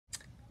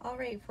All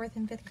right, 4th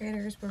and 5th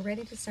graders, we're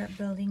ready to start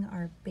building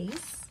our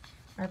base,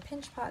 our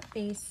pinch pot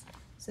base,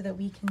 so that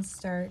we can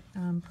start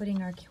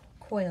putting our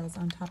coils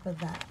on top of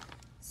that.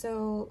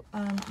 So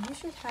you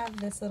should have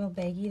this little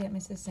baggie that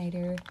Mrs.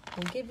 Snyder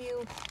will give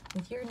you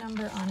with your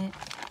number on it,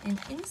 and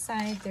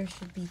inside there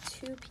should be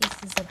 2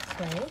 pieces of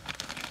clay.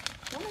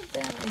 One of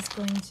them is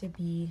going to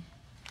be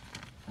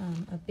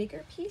a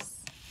bigger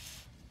piece,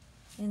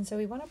 and so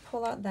we want to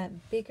pull out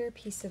that bigger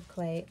piece of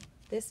clay.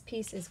 This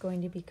piece is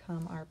going to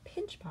become our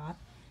pinch pot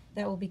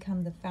that will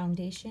become the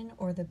foundation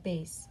or the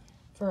base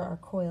for our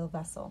coil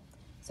vessel.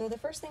 So the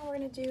first thing we're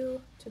going to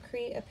do to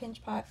create a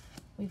pinch pot,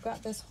 we've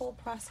got this whole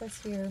process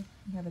here.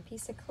 We have a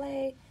piece of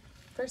clay.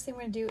 First thing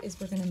we're going to do is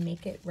we're going to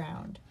make it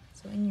round.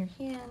 So in your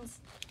hands,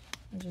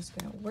 you're just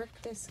going to work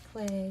this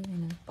clay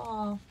in a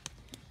ball.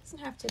 It doesn't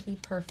have to be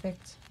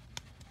perfect.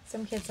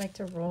 Some kids like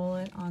to roll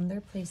it on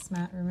their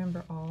placemat.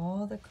 Remember,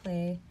 all the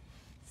clay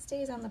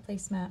stays on the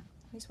placemat.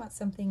 We just want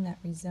something that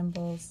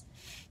resembles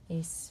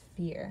a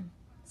sphere,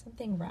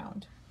 something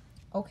round.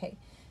 Okay,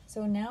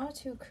 so now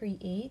to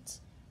create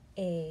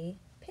a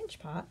pinch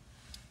pot,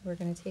 we're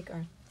going to take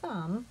our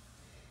thumb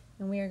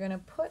and we are going to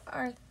put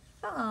our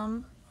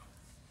thumb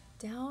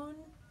down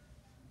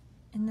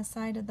in the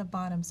side of the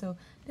bottom. So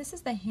this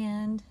is the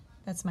hand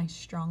that's my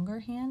stronger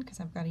hand because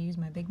I've got to use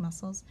my big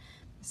muscles.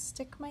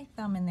 Stick my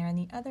thumb in there, and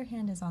the other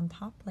hand is on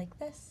top like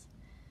this.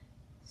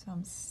 So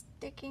I'm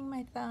sticking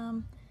my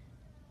thumb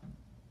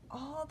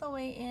all the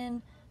way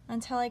in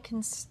until I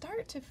can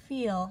start to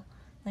feel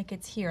like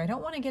it's here. I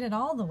don't want to get it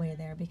all the way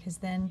there because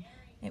then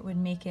it would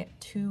make it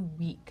too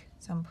weak.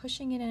 So I'm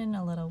pushing it in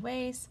a little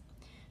ways.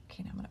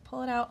 Okay, now I'm going to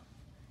pull it out.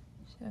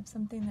 Should have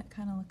something that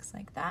kind of looks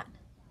like that.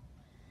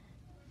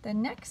 The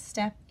next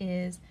step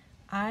is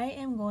I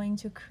am going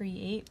to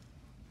create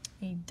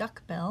a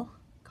duck bill.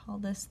 Call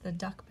this the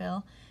duck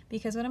bill,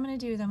 because what I'm going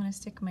to do is I'm going to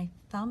stick my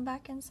thumb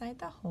back inside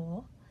the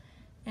hole,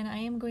 and I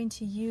am going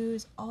to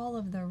use all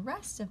of the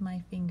rest of my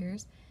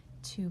fingers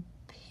to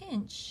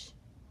pinch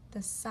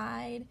the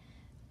side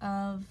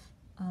of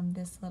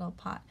this little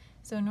pot.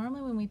 So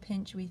normally when we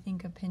pinch, we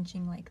think of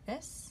pinching like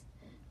this,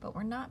 but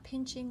we're not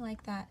pinching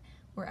like that.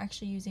 We're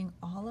actually using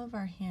all of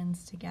our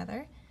hands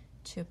together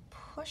to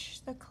push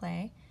the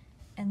clay,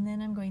 and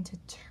then I'm going to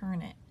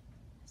turn it.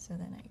 So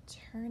then I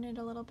turn it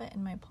a little bit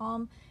in my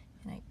palm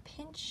and I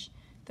pinch.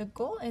 The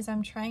goal is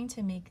I'm trying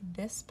to make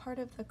this part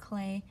of the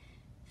clay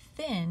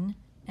thin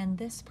and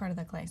this part of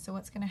the clay. So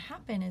what's going to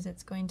happen is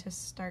it's going to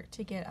start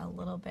to get a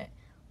little bit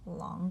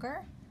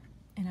longer,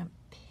 and I'm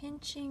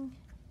pinching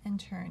and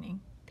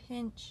turning,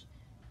 pinch,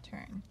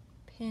 turn,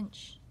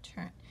 pinch,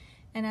 turn.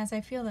 And as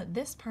I feel that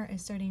this part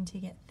is starting to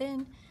get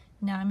thin,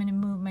 now I'm going to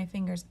move my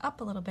fingers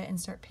up a little bit and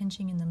start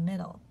pinching in the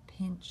middle.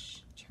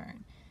 Pinch,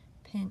 turn,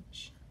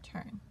 pinch,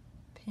 turn,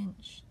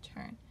 pinch,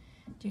 turn.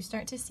 Do you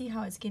start to see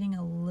how it's getting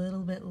a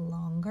little bit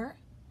longer?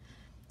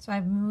 So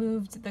I've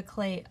moved the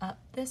clay up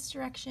this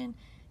direction,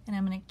 and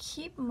I'm going to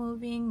keep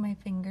moving my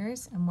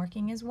fingers. I'm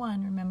working as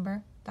one,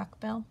 remember, duck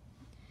bill.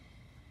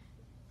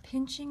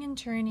 Pinching and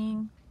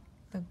turning.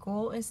 The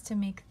goal is to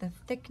make the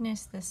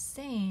thickness the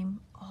same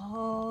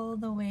all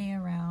the way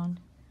around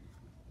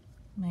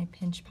my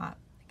pinch pot.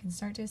 I can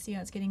start to see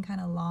how it's getting kind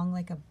of long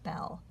like a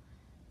bell.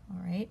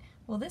 All right,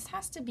 well, this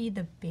has to be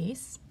the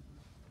base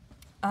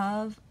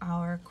of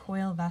our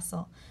coil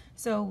vessel.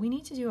 So we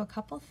need to do a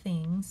couple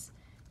things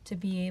to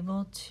be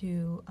able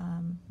to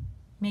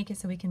make it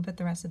so we can put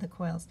the rest of the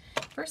coils.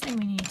 First thing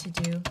we need to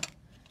do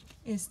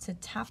is to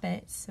tap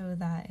it so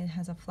that it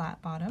has a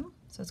flat bottom,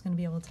 so it's going to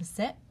be able to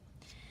sit.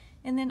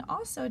 And then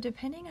also,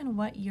 depending on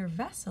what your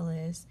vessel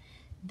is,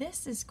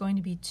 this is going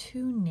to be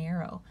too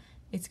narrow.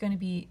 It's going to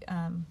be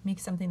make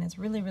something that's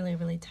really, really,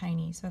 really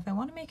tiny. So if I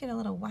want to make it a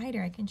little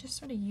wider, I can just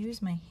sort of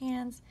use my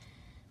hands.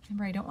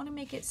 Remember, I don't want to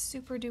make it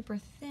super duper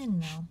thin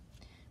though.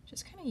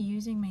 Just kind of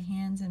using my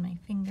hands and my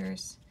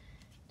fingers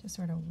to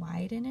sort of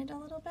widen it a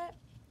little bit.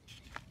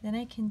 Then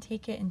I can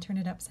take it and turn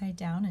it upside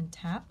down and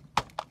tap.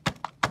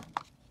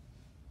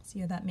 See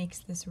how that makes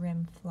this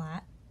rim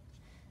flat.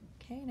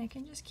 Okay, and I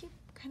can just keep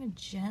kind of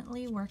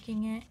gently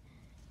working it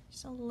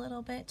just a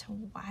little bit to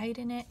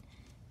widen it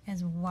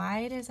as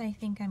wide as I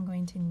think I'm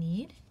going to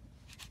need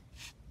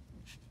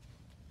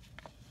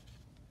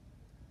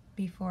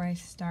before I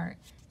start.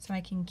 So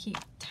I can keep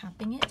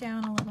tapping it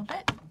down a little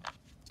bit.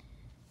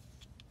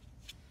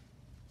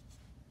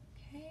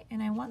 Okay,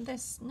 and I want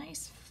this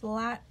nice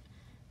flat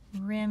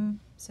rim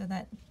so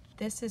that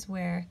this is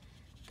where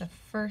the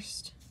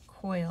first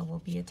coil will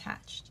be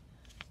attached.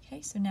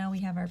 Okay, so now we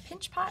have our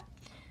pinch pot.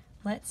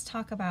 Let's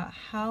talk about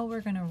how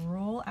we're going to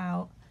roll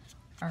out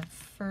our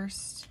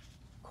first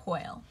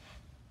coil.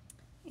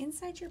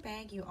 Inside your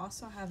bag, you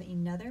also have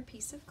another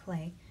piece of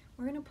clay.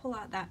 We're going to pull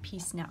out that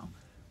piece now.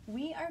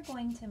 We are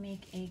going to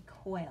make a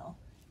coil,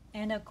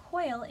 and a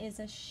coil is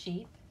a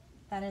shape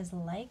that is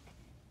like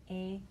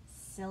a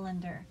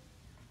cylinder.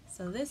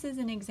 So this is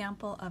an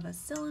example of a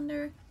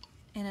cylinder,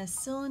 and a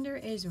cylinder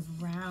is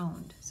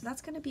round. So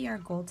that's going to be our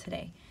goal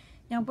today.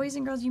 Now, boys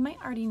and girls, you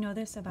might already know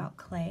this about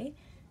clay,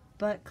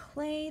 but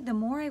clay, the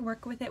more I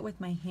work with it with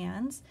my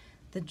hands,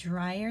 the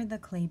drier the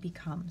clay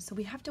becomes. So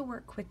we have to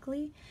work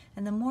quickly,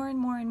 and the more and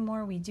more and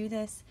more we do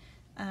this,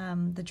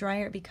 the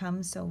drier it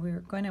becomes. So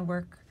we're going to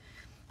work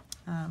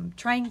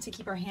trying to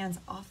keep our hands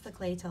off the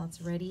clay till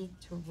it's ready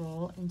to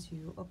roll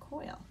into a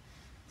coil.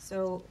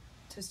 So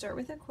to start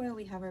with a coil,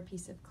 we have our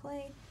piece of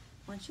clay.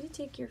 I want you to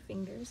take your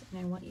fingers and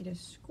I want you to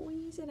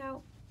squeeze it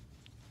out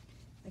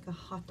like a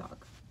hot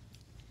dog,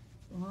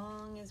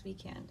 long as we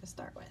can to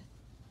start with.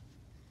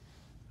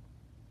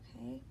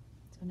 Okay,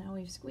 so now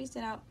we've squeezed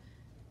it out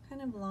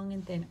kind of long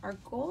and thin. Our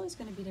goal is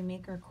going to be to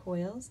make our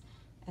coils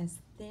as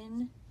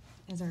thin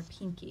as our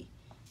pinky.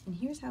 And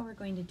here's how we're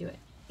going to do it.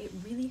 It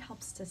really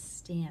helps to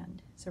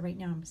stand. So right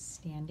now I'm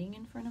standing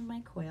in front of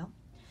my coil.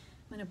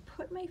 I'm going to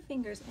put my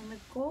fingers, and the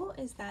goal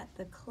is that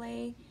the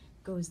clay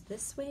goes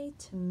this way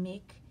to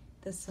make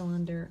the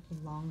cylinder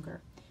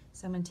longer.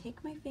 So I'm going to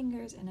take my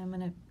fingers and I'm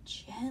going to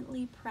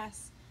gently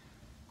press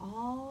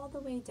all the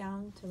way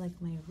down to like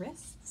my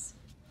wrists.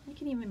 I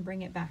can even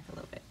bring it back a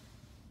little bit.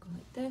 Go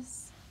like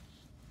this,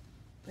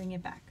 bring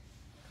it back.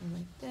 Go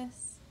like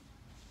this,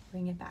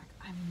 bring it back.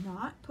 I'm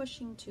not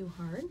pushing too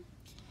hard.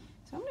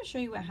 So I'm going to show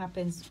you what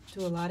happens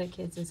to a lot of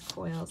kids as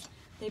coils.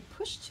 They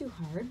push too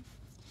hard,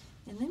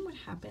 and then what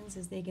happens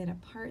is they get a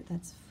part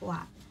that's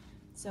flat.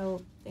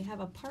 So they have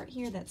a part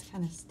here that's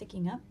kind of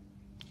sticking up.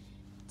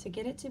 To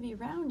get it to be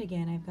round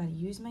again, I've got to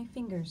use my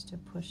fingers to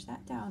push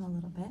that down a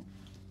little bit,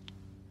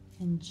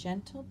 and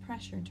gentle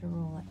pressure to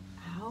roll it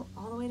out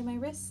all the way to my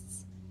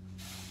wrists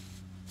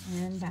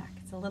and back.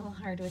 It's a little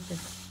hard with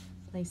this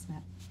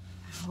placemat.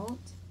 Out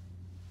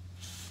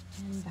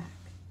and back.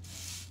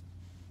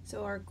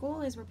 So our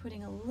goal is we're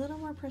putting a little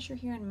more pressure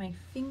here, and my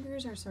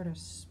fingers are sort of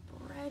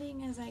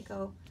spreading as I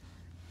go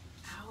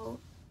out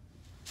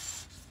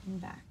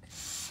and back.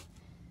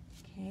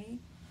 Okay,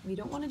 we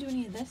don't want to do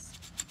any of this,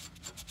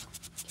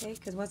 okay,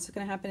 because what's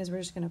going to happen is we're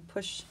just going to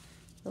push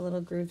the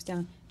little grooves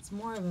down. It's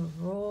more of a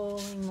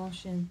rolling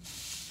motion,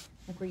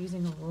 like we're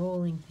using a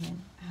rolling pin,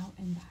 out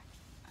and back,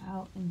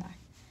 out and back.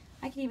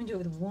 I can even do it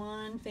with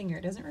one finger.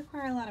 It doesn't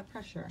require a lot of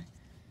pressure,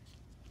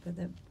 but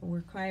that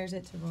requires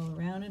it to roll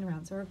around and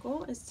around. So our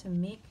goal is to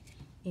make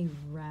a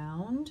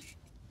round,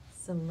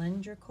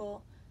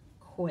 cylindrical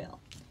coil.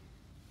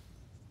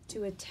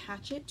 To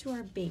attach it to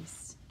our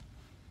base,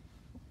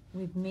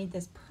 we've made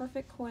this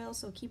perfect coil,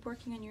 so keep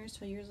working on yours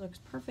till yours looks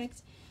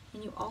perfect.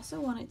 And you also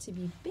want it to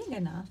be big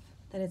enough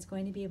that it's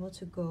going to be able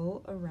to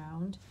go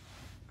around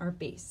our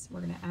base.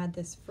 We're going to add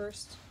this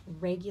first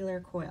regular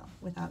coil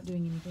without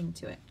doing anything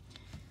to it.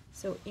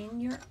 So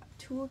in your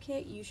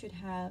toolkit, you should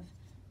have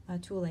a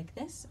tool like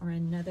this or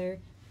another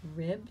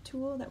rib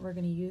tool that we're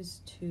going to use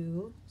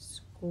to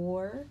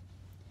score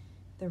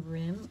the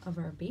rim of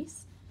our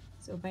base.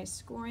 So by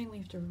scoring, we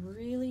have to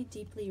really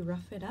deeply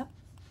rough it up,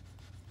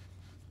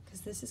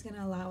 because this is going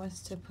to allow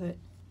us to put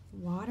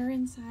water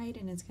inside,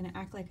 and it's going to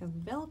act like a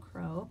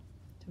Velcro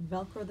to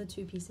Velcro the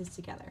two pieces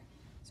together.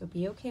 So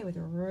be okay with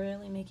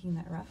really making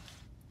that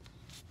rough.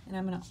 And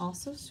I'm going to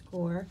also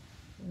score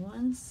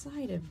one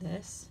side of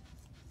this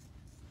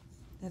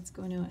that's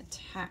going to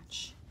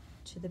attach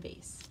to the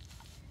base.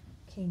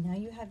 Okay, now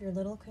you have your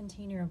little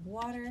container of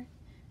water.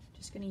 I'm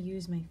just going to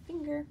use my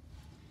finger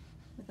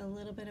with a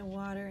little bit of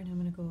water, and I'm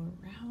going to go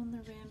around the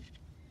rim.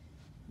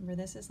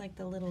 Remember, this is like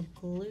the little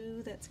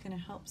glue that's going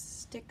to help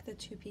stick the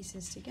two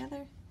pieces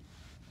together.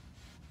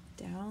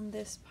 Down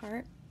this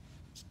part.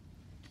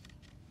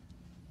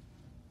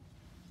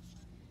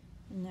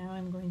 And now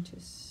I'm going to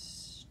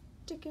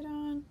stick it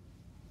on.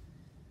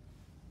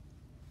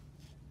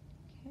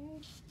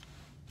 Okay,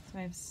 so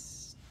I've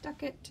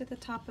stuck it to the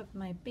top of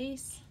my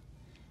base.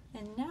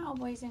 And now,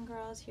 boys and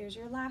girls, here's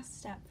your last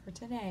step for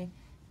today.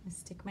 I'm going to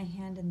stick my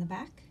hand in the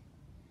back,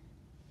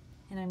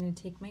 and I'm going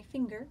to take my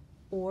finger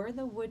or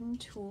the wooden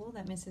tool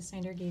that Mrs.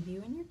 Snyder gave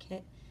you in your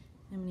kit,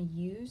 and I'm going to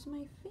use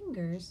my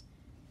fingers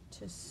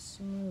to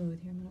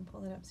smooth. Here, I'm going to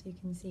pull it up so you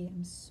can see.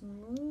 I'm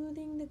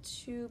smoothing the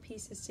two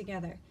pieces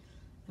together.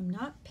 I'm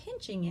not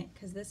pinching it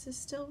because this is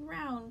still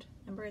round.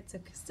 Remember, it's a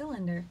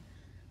cylinder,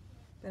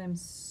 but I'm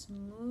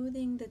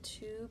smoothing the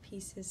two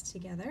pieces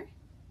together,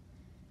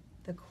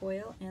 the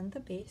coil and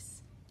the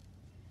base.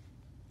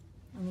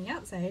 On the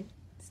outside,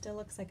 it still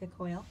looks like a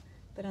coil,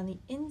 but on the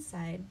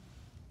inside,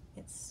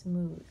 it's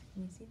smooth.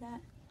 Can you see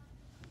that?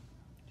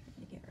 I'm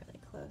trying to get really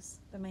close.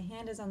 But my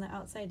hand is on the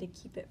outside to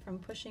keep it from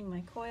pushing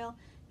my coil.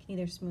 I can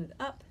either smooth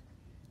up,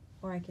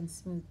 or I can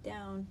smooth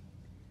down.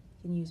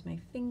 I can use my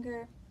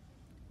finger,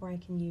 or I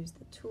can use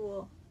the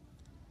tool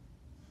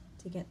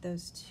to get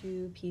those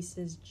two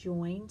pieces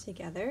joined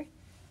together.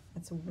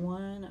 That's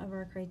one of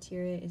our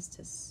criteria, is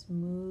to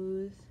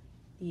smooth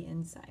the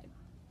inside.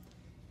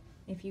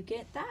 If you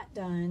get that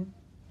done,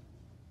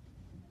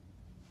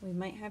 we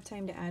might have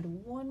time to add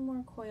one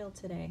more coil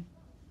today.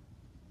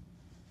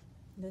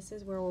 This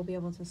is where we'll be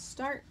able to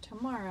start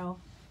tomorrow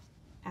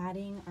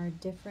adding our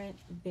different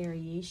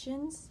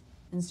variations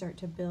and start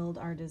to build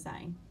our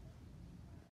design.